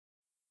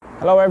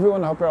Hello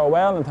everyone, I hope you're all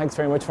well and thanks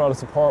very much for all the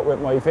support with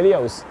my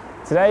videos.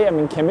 Today I'm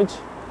in Kimmage,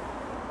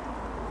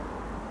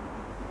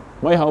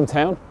 my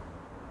hometown,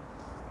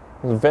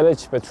 a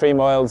village about 3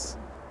 miles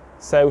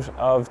south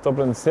of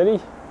Dublin City,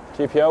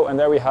 GPO, and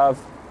there we have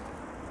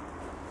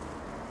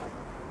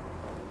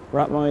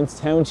Rathmines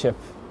Township,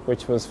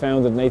 which was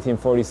founded in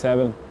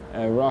 1847,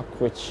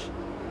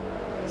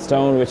 a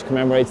stone which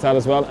commemorates that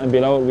as well, and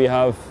below it we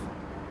have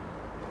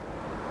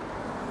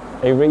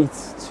a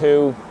wreath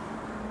to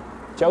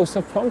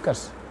Joseph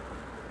Plunkett,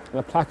 and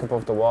a plaque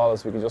above the wall,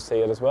 as we can just see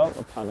it as well.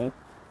 I'll pan in.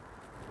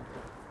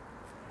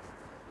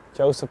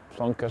 Joseph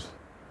Plunkett,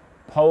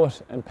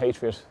 poet and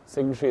patriot,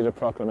 signatory of the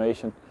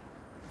proclamation,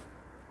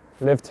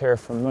 lived here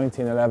from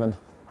 1911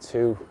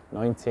 to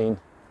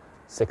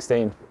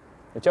 1916.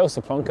 Now,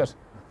 Joseph Plunkett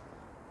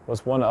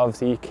was one of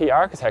the key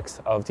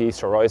architects of the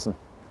Easter Rising.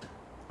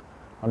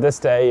 On this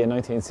day in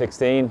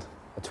 1916,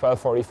 at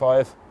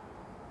 12:45,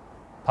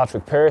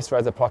 Patrick Pearse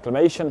read the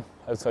proclamation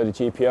outside the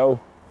GPO,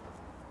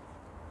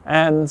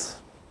 and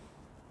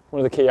one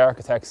of the key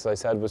architects, as I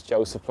said, was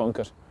Joseph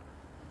Plunkett,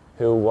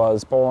 who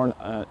was born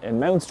in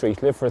Mount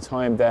Street, lived for a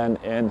time then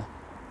in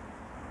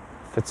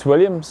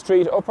Fitzwilliam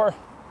Street Upper.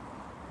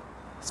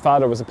 His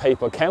father was a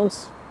papal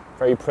count,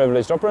 very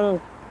privileged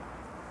upbringing,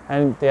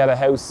 and they had a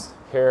house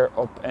here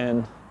up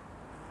in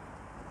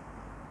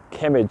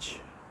Kimmage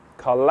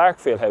called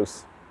Larkfield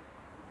House.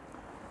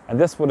 And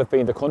this would have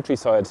been the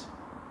countryside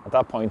at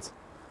that point.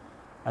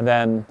 And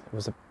then it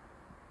was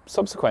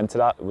subsequent to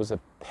that, it was a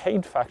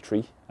paint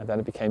factory, and then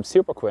it became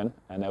Super Quinn,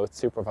 and now it's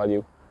Super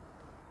Value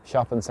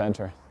Shopping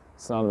Centre,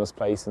 synonymous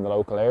place in the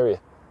local area.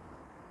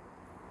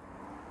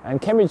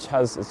 And Kimmage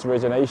has its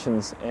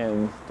originations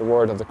in the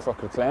word of the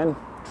Crooked Glen,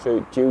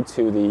 due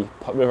to the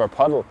River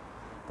Poddle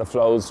that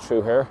flows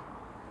through here,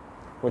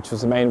 which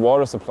was the main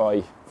water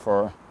supply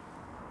for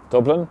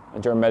Dublin.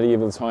 And during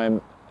medieval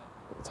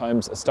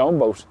times, a stone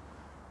boat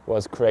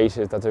was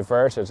created that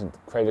diverted and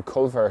created a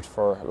culvert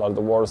for a lot of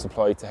the water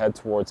supply to head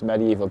towards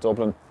medieval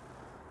Dublin,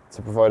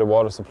 to provide a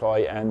water supply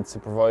and to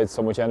provide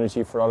so much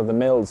energy for a lot of the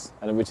mills,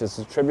 and which is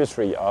a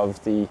tributary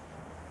of the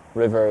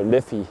River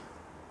Liffey,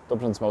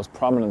 Dublin's most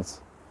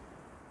prominent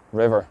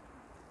river.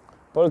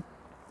 But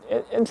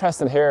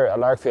interesting here at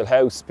Larkfield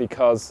House,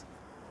 because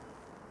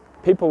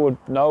people would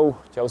know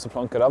Joseph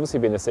Plunkett obviously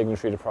being a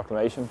signatory to the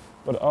proclamation,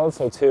 but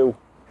also too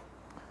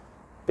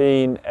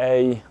being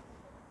a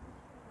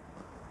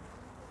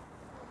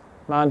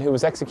man who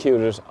was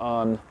executed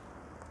on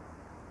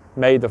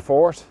May the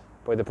 4th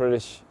by the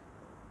British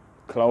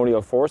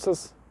colonial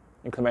forces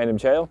in Kimmage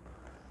jail,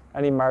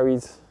 and he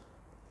married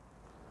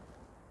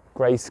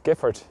Grace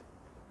Gifford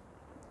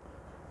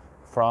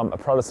from a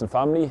Protestant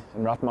family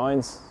in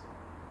Rathmines,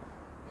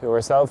 who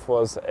herself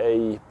was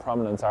a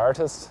prominent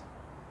artist,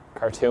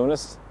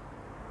 cartoonist.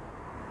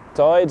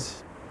 Died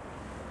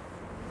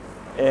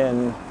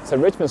in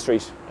St. Richmond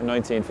Street in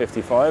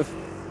 1955.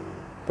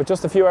 But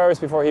just a few hours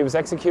before he was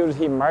executed,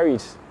 he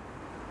married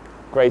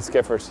Grace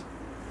Gifford.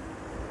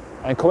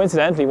 And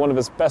coincidentally, one of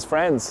his best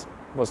friends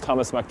was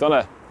Thomas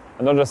MacDonagh,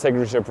 another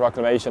signatory to the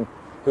proclamation,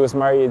 who was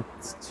married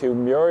to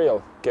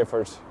Muriel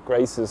Gifford,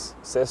 Grace's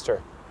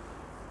sister.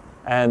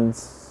 And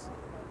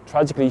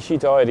tragically, she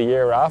died a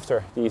year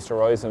after the Easter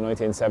Rising in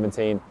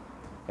 1917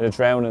 in a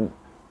drowning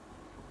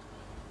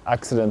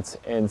accident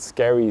in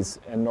Skerries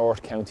in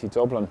North County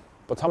Dublin.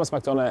 But Thomas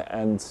MacDonagh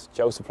and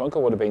Joseph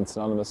Plunkett would have been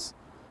synonymous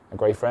and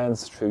great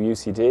friends through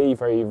UCD,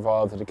 very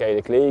involved in the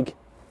Gaelic League.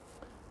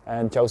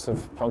 And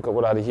Joseph Plunkett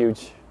would have had a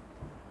huge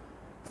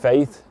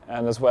faith,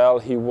 and as well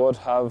he would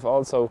have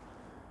also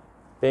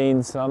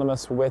been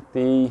synonymous with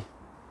his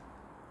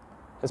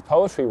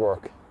poetry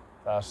work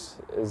that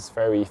is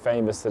very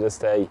famous to this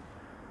day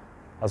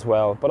as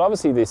well. But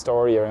obviously the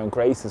story around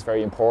Grace is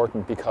very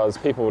important, because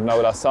people would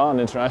know that song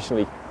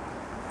internationally.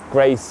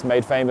 Grace,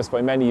 made famous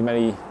by many,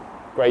 many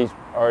great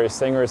Irish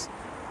singers.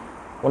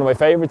 One of my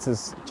favourites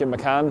is Jim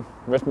McCann,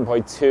 written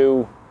by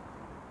 2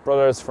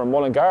 brothers from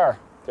Mullingar,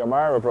 the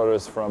O'Mara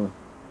brothers from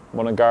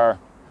Mullingar,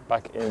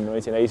 back in the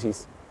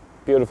 1980s.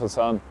 Beautiful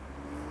song,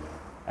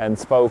 and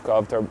spoke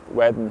of their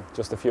wedding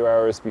just a few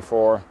hours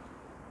before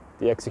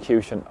the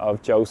execution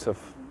of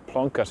Joseph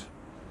Plunkett.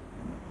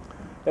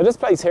 Now, this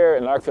place here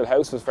in Larkfield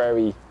House was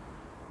very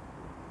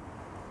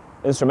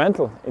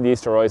instrumental in the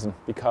Easter Rising,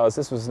 because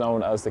this was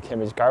known as the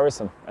Kimmage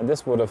Garrison, and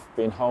this would have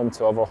been home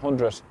to over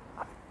 100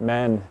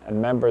 men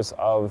and members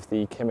of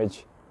the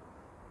Kimmage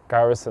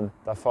Garrison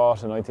that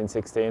fought in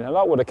 1916. A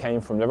lot would have came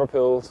from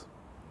Liverpool,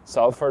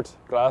 Salford,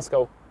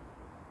 Glasgow,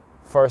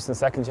 first and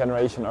second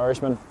generation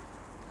Irishmen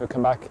who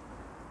came back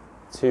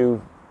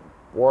to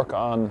work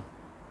on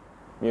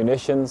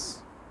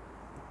munitions,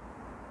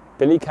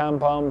 billy can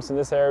bombs in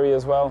this area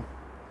as well.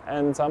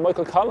 And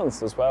Michael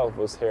Collins as well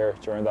was here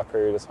during that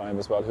period of time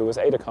as well, who was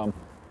aide-de-camp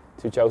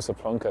to Joseph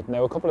Plunkett.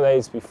 Now, a couple of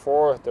days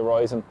before the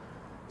Rising,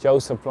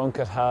 Joseph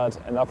Plunkett had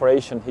an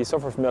operation. He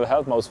suffered from ill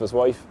health most of his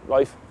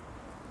life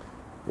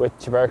with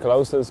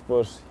tuberculosis,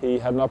 but he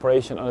had an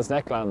operation on his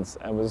neck glands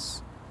and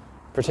was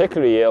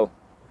particularly ill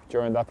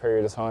during that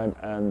period of time,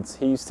 and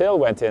he still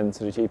went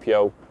into the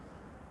GPO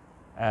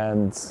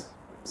and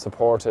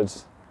supported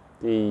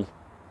his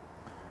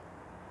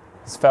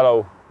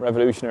fellow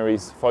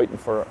revolutionaries fighting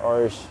for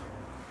Irish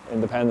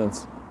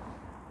independence.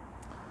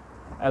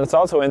 And it's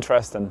also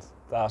interesting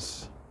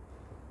that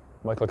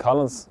Michael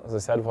Collins, as I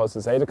said, was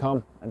his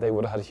aide-de-camp, and they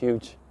would have had a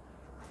huge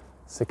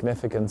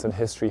significance in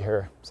history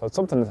here. So it's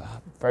something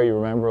very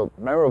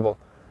memorable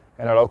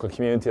in our local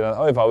community that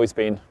I've always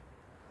been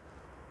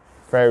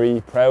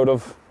very proud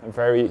of and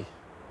very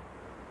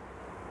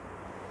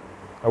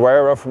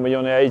aware of from a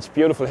young age.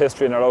 Beautiful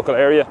history in our local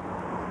area.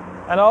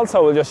 And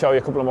also we'll just show you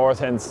a couple of more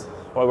things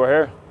while we're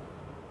here.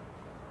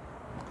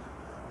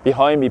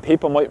 Behind me,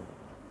 people might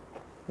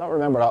not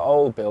remember that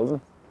old building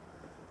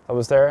that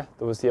was there.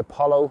 There was the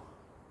Apollo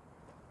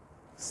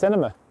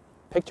Cinema.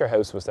 Picture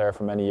House was there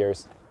for many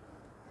years.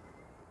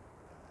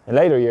 In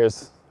later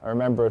years, I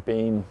remember it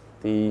being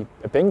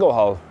a bingo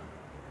hall.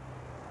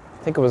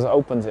 I think it was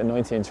opened in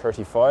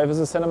 1935 as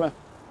a cinema,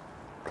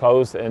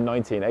 closed in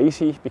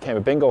 1980, became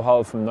a bingo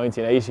hall from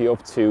 1980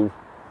 up to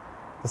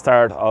the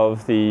start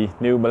of the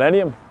new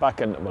millennium,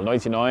 back in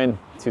 99,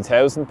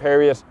 2000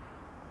 period.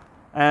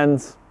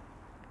 And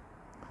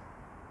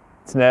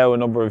it's now a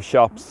number of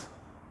shops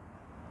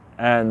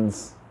and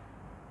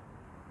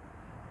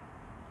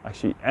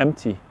actually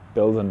empty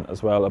building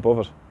as well above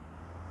it.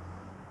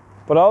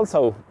 But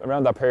also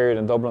around that period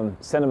in Dublin,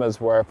 cinemas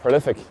were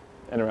prolific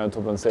in around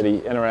Dublin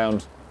City, in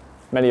around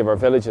many of our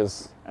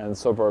villages and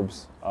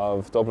suburbs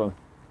of Dublin.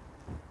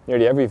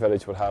 Nearly every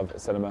village would have a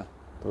cinema.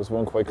 There was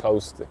one quite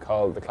close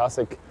called the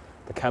Classic,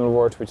 the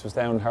Kenilworth, which was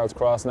down Harold's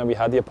Cross, and then we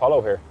had the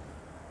Apollo here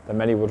that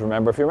many would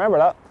remember. If you remember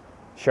that,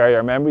 share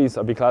your memories,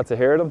 I'd be glad to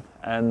hear them.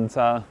 And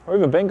or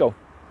even bingo,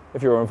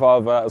 if you were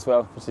involved with that as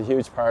well, which is a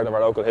huge part of our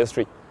local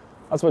history.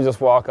 That's why we'll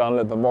just walk on a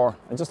little bit more.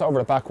 And just over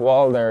the back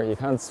wall there, you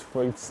can't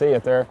quite see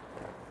it there,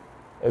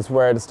 is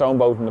where the stone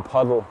boat and the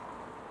puddle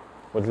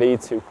would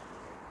lead to.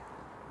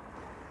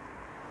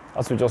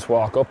 As we just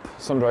walk up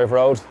Sundrive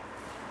Road,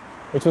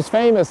 which was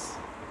famous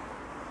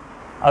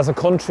as a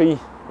country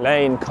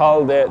lane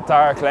called the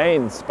Dark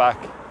Lanes back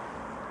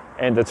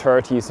in the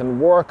 30s, and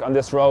work on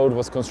this road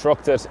was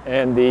constructed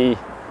in the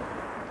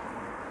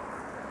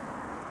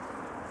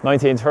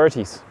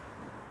 1930s.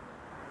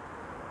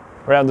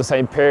 Around the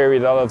same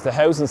period, all of the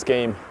housing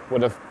scheme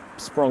would have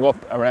sprung up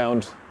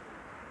around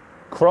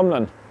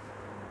Crumlin,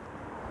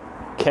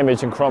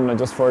 Kimmage and Crumlin,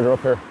 just further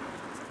up here.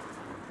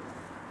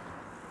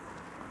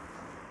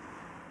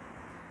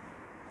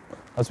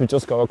 As we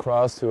just go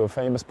across to a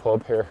famous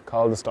pub here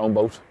called the Stone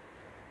Boat.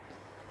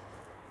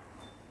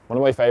 One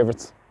of my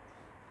favourites.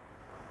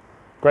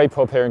 Great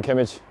pub here in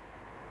Kimmage.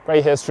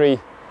 Great history.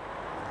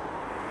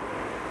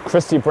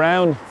 Christy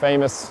Brown,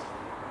 famous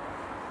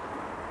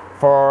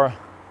for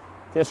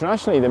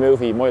internationally the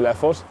movie My Left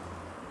Foot,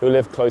 who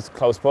lived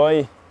close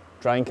by,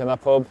 drank in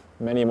that pub.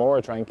 Many more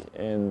drank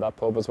in that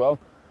pub as well.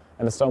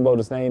 And the Stone Boat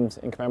is named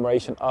in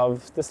commemoration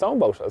of the Stone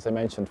Boat, as I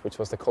mentioned, which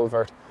was the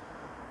culvert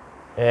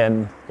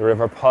in the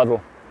River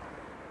Poddle.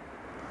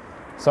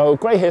 So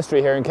great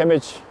history here in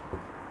Kimmage.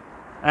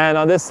 And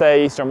on this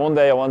Easter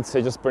Monday, I want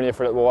to just bring you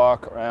for a little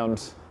walk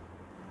around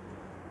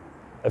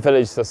a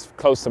village that's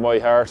close to my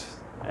heart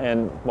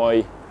and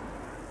my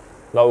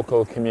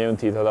local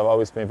community that I've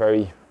always been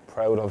very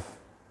proud of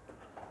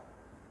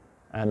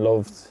and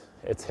loved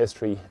its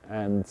history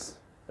and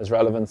its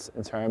relevance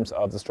in terms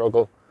of the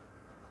struggle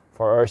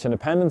for Irish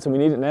independence, and we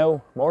need it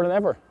now more than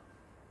ever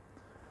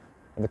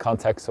in the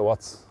context of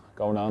what's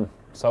going on.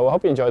 So I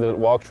hope you enjoyed the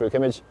little walk through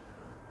Kimmage,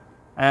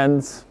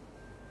 and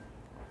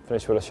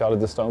finish with a shot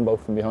of the Stone Boat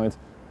from behind.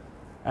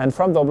 And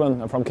from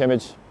Dublin and from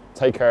Kimmage,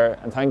 take care,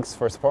 and thanks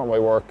for supporting my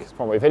work,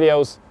 supporting my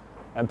videos,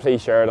 and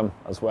please share them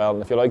as well.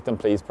 And if you like them,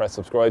 please press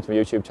subscribe to my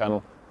YouTube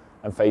channel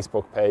and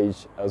Facebook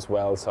page as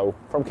well. So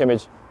from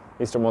Kimmage,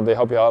 Easter Monday,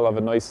 hope you all have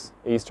a nice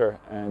Easter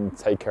and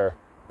take care.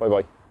 Bye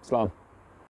bye. Slán.